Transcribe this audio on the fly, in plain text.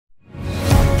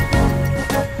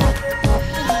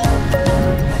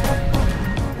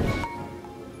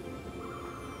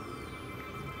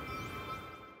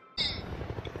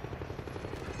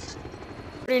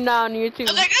now on YouTube.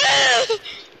 I'm like, ugh!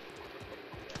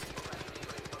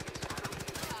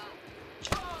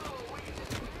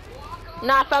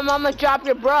 Nah, if I'm gonna drop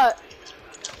your butt.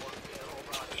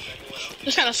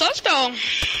 This kind of sucks though.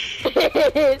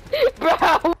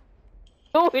 Bro,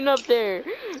 going up there.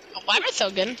 Why am I so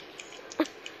good?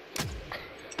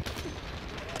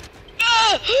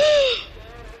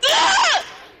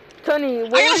 Tony,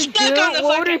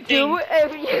 what would it do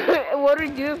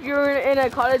if you were in a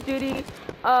Call of Duty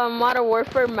Modern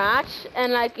Warfare match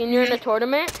and like you're in a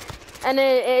tournament and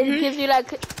it gives you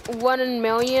like 1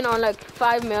 million or like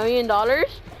 $5 million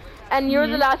and you're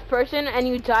the last person and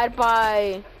you died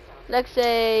by, let's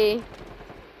say,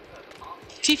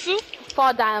 Tifu?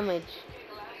 fall damage.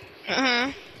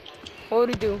 What would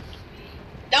it do?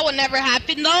 That would never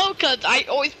happen though, cause I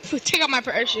always take out my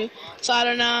parachute. So I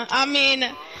don't know. I mean,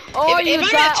 or you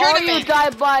die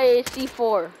by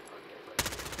C4.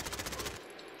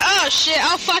 Oh shit!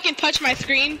 I'll fucking punch my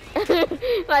screen.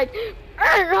 Like,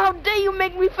 how dare you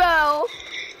make me fail?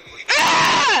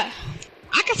 I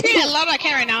can scream as loud as I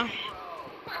can right now.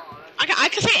 I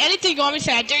can say anything you want me to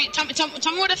say. I dare you. Tell me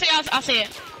what to say. I'll say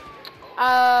it.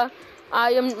 I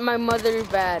am my mother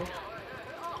bad.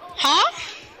 Huh?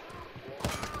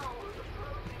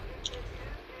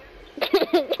 I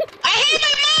hate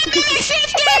my mom and my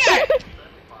sister!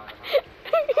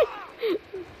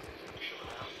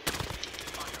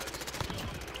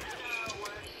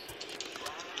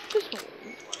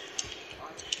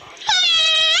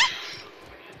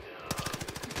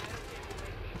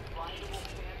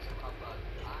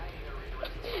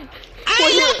 I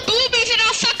love boobies and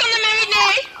I'll suck on them every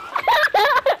day!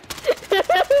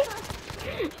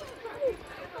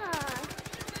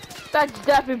 That's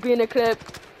definitely being a clip.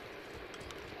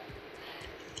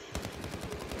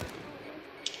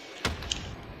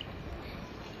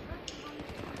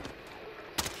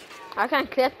 I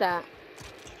can't clip that.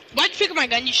 Why'd you pick up my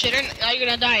gun, you shitter? Now you're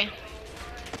gonna die.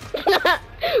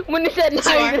 When you said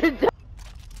now you're gonna die,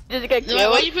 just get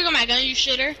killed. Why'd you pick up my gun, you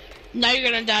shitter? Now you're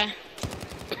gonna die.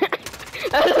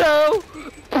 Hello.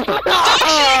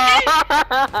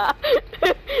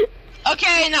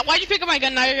 Okay, now why'd you pick up my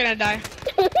gun? Now you're gonna die.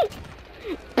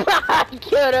 I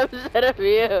killed him instead of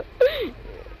you.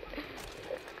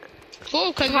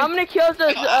 Cool, cause how many kills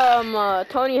does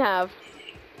Tony have?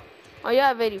 Oh, you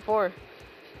have 84.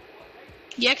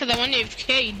 Yeah, cause I won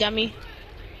AFK, you dummy.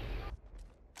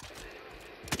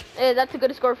 Hey, that's a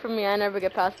good score for me. I never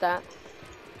get past that.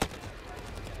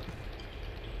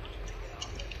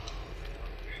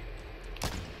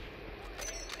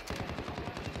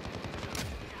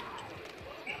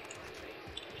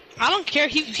 I don't care.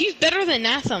 He's better than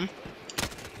Natham.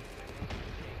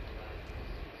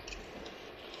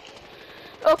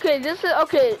 Okay,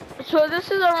 so this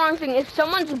is the wrong thing. If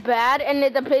someone's bad and they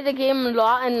play the game a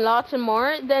lot and lots and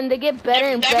more, then they get better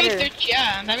and better.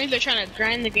 That means they're trying to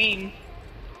grind the game.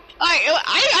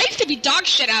 I used to be dog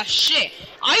shit ass shit.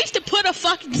 I used to put a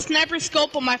fucking sniper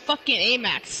scope on my fucking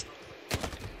AMAX.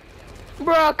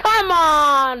 Bro, come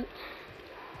on!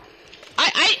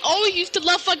 I always used to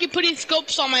love fucking putting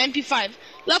scopes on my MP5.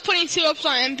 Love putting scopes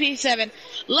on MP7.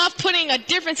 Love putting a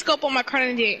different scope on my Kar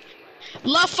 98.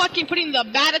 Love fucking putting the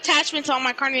bad attachments on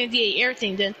my Kar 98.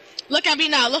 Everything, dude. Look at me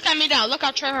now. Look at me now. Look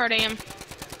how tryhard I am.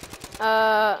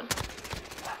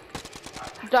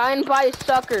 Dying by a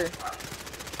sucker.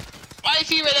 Why is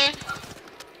he right there?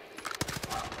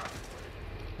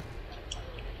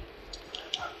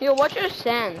 Yo, what's your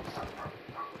sense?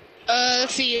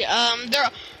 Let's see.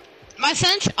 My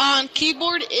sense on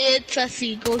keyboard, it's, let's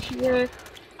see, go here.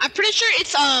 I'm pretty sure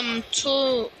it's,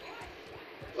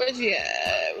 where's he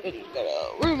at?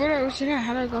 Where's he at?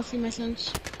 How do I go see my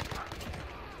sense?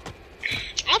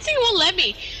 I don't think it won't let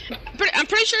me. I'm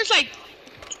pretty sure it's like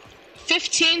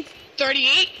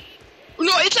 1538.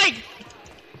 No, it's like,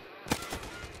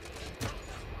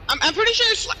 I'm pretty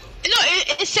sure it's like, no,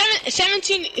 it's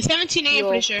 1780, I'm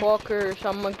pretty sure. Yo, fucker,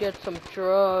 someone get some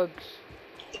drugs.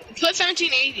 Put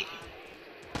 1780.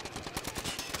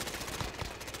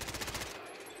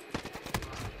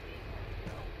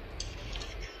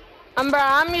 Bro,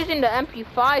 I'm using the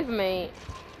MP5, mate.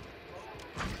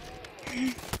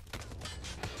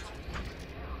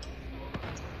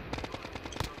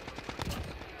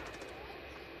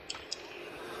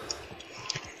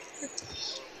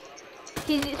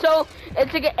 So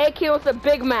it's like an AK with a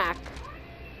Big Mac.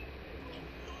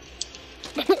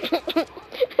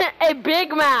 A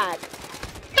Big Mac.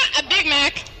 A Big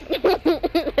Mac.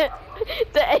 The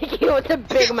AK with a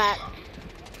Big Mac.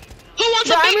 Who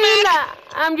wants a Big Mac?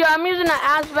 I'm using an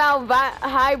Asval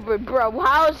hybrid, bro.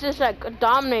 How is this like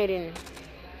dominating?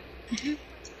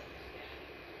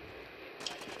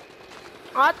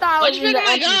 I thought I Why'd was you in pick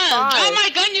the up my gun? MP5. Drop my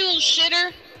gun, you little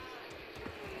shitter.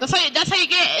 That's how you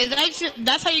get.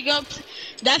 That's how you go.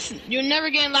 You're never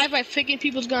getting life by picking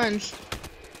people's guns.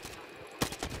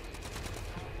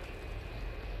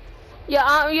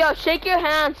 Yeah, yo, shake your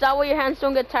hands. That way your hands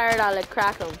don't get tired. I'll like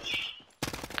crack them.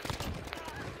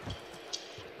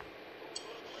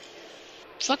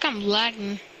 Fuck, I'm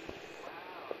lagging.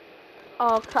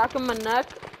 Oh, cracking my neck.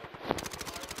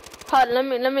 Hold,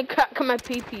 let me crack my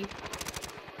pee-pee.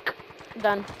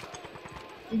 Done.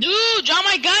 Dude, drop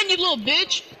my gun, you little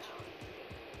bitch.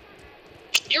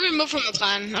 You're removed from the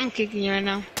clan. I'm kicking you right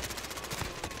now.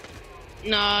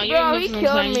 No, you're Bro, removed he from the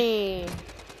clan. killed me.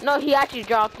 No, he actually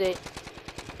dropped it.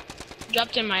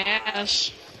 Dropped in my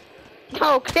ass.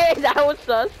 Okay, that was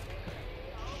sus.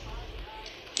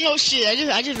 Oh shit!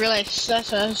 I just realized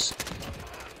that's us.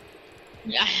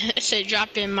 Yeah, I said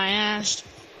drop in my ass.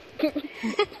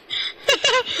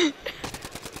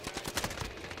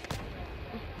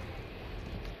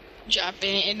 Drop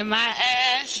it into my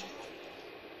ass.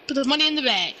 Put the money in the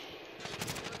bag.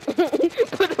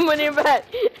 Put the money in the bag.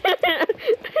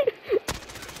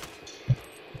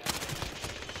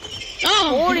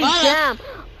 Oh, holy damn.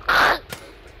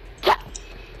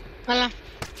 Hola.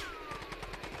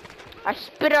 I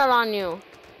spit it on you.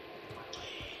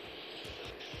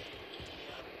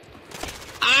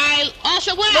 I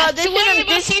also what? Bro,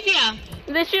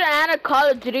 they should add a Call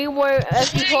of Duty where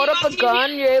if you hold up a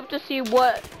gun, you're able to see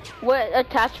what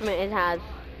attachment it has.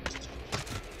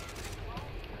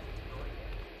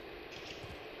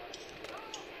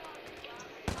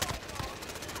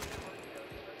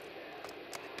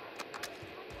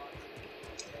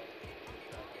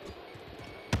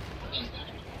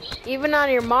 Even on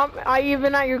your mom, or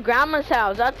even at your grandma's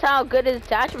house. That's how good his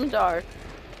attachments are.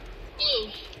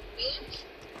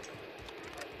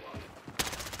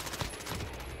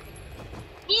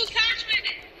 Whose attachment?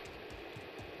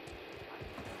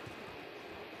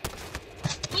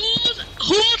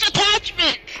 Whose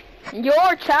attachment?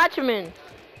 Your attachment.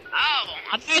 Oh,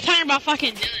 I thought you were talking about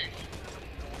fucking Dylan.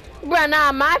 Bro,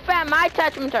 nah, my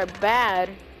attachments are bad.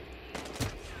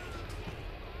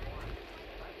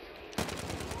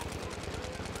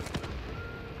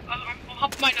 I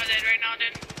hope I'm not dead right now,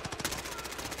 dude.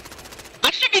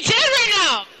 I should be dead right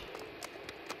now!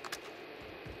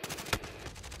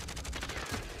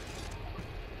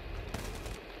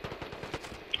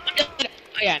 I'm dead.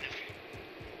 Oh yeah, I know.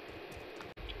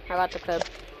 How about the clip?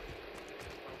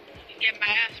 Get my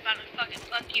ass about to fucking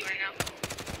fuck you right now.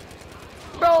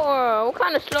 Bro, what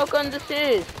kind of slow gun this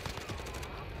is?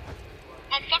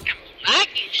 I'm fucking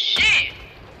lagging shit.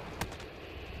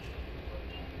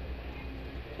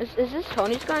 Is this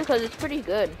Tony's gun? Cause it's pretty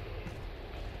good.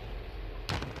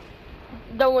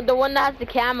 The one that has the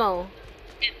camo.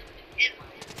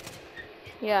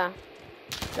 Yeah,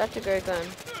 that's a great gun.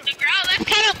 The girl, that's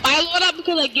kind of my load up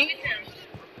because I gave it to him.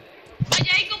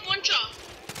 Allá hay como poncho.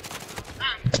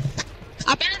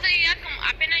 Apenas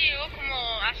llegó como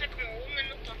hace como un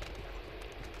minuto.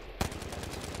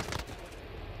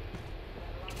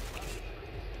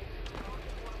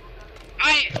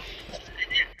 Alright,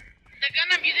 the gun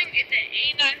I'm using is the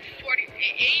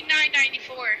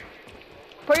A994.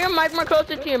 Put your mic more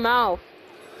closer to your mouth.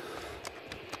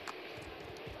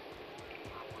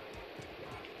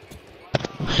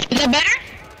 Is that better?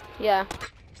 Yeah.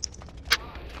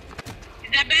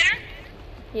 Is that better?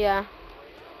 Yeah.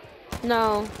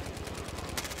 No.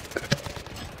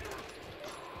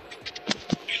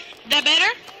 Is that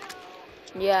better?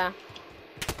 Yeah.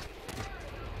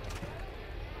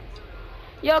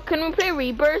 Yo, can we play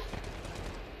Rebirth?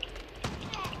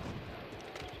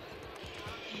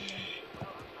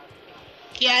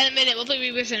 Yeah, in a minute. We'll play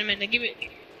Rebirth in a minute. Give it.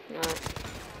 Alright.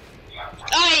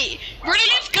 Alright, we're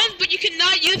gonna use guns, but you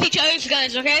cannot use each other's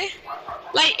guns, okay?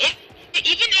 Like, even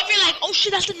if you're like, oh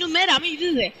shit, that's the new meta, I'm gonna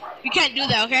use it. You can't do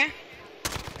that, okay?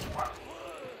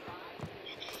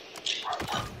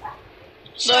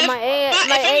 So Bro, my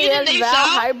AS Val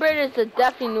hybrid is a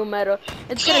definitely new meta.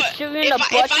 It's gonna shoot you in the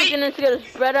butt cheek and it's gonna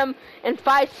spread them in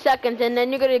 5 seconds, and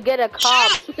then you're gonna get a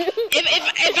cop.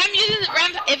 if I'm using the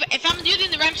RAM, if I'm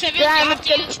using the RAM 7, Damn, it's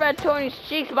gonna spread Tony's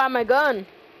cheeks by my gun.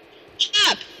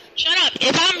 Shut up. Shut up.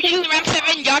 If I'm using the RAM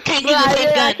 7, y'all can't use the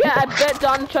same gun. I bet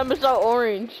Donald Trump is all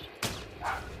orange.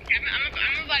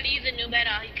 I'm about to use a new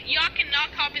meta. Y'all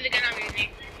cannot copy the gun I'm using.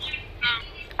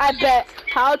 I bet.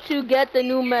 How to get the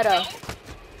new meta.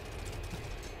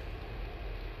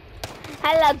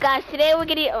 Hello guys, today we're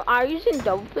gonna are you using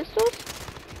double pistols?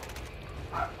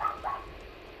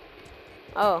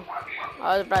 Oh,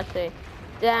 I was about to say.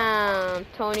 Damn,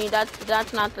 Tony,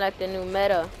 that's not like the new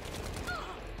meta.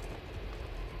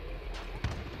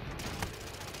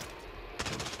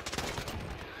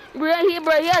 Bro, he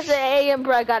has an AM,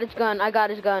 bro. I got his gun.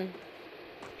 His gun.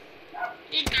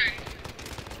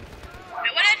 What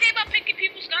did I say about picking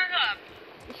people's guns up?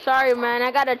 Sorry, man.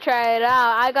 I gotta try it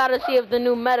out. I gotta see if the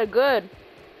new meta good.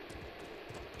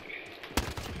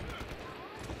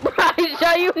 Bro, I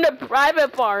saw you in the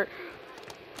private part.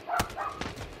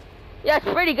 Yeah, it's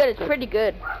pretty good. It's pretty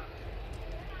good.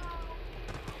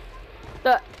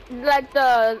 The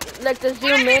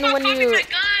zoom in when you. My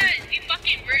gun, you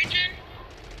fucking virgin.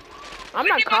 I'm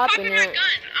not copying it.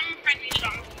 I'm friendly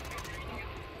strong.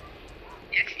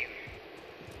 Yes, you.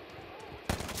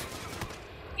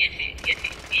 Yes,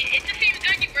 it's the same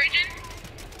gun, you virgin.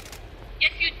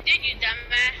 Yes, you did, you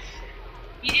dumbass.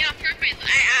 You did on purpose.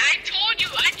 I told you,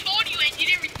 and you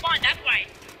didn't respond. That's why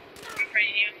I'm afraid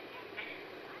of you.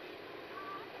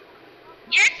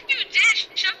 Yes, you did.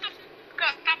 Shut the fuck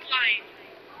up. Stop lying.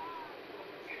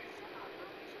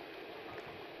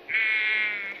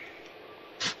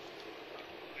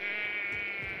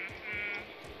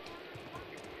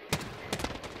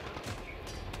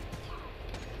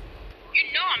 You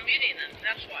know I'm muting them.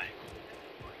 That's why.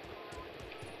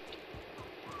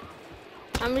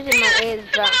 I'm using my AIDS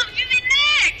drop. I'm using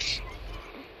next.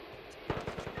 I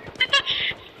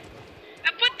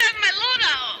put that in my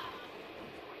loadout.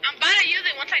 I'm about to use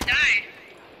it once I die.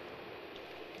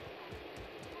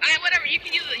 Alright, whatever. You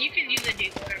can use it. You can use it,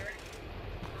 dude. Whatever.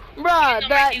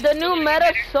 Bruh, the new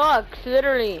meta sucks,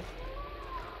 literally.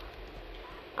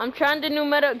 I'm trying the new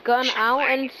meta gun out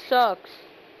and it sucks.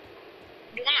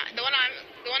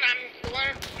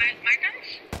 My guns?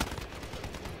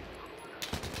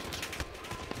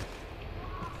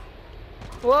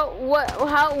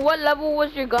 What level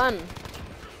was your gun?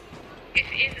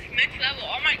 It's max level.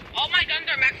 All my guns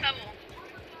are max level.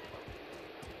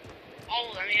 All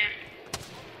of them, yeah.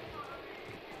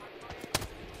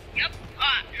 Yep.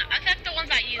 Except the ones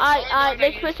I use.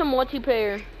 Let's play some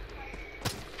multiplayer.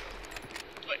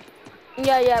 What?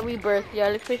 Yeah, Rebirth. Yeah,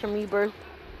 let's play some Rebirth.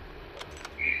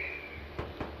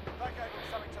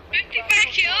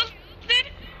 55 kills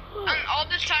all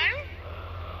this time?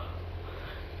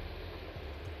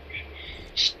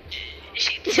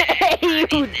 Hey,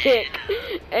 you dick.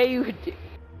 Hey, you dick.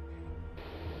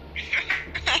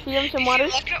 You have some water?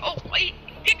 Oh, wait.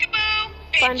 Peekaboo!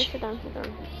 Fine, sit down.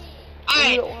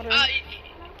 Alright, I'll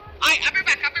be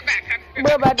back.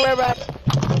 We're back.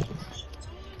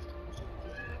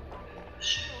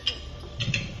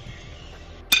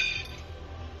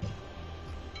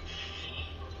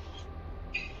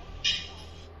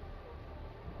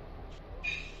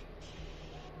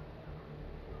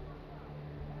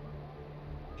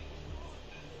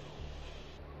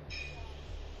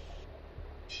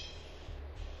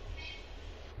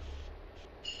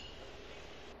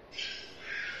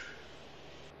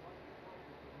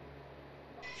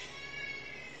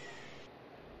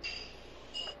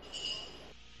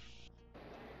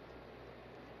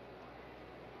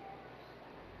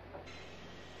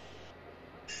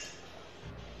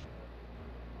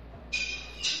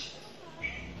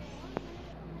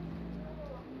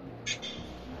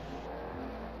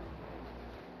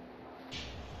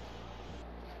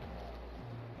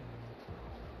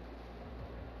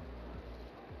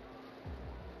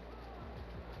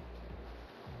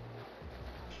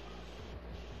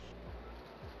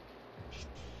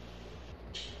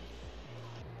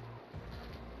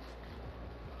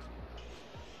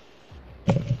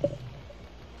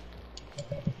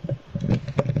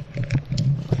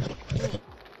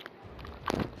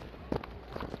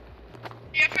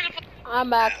 I'm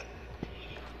back.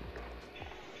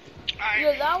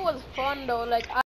 Yeah, that was fun though. Like.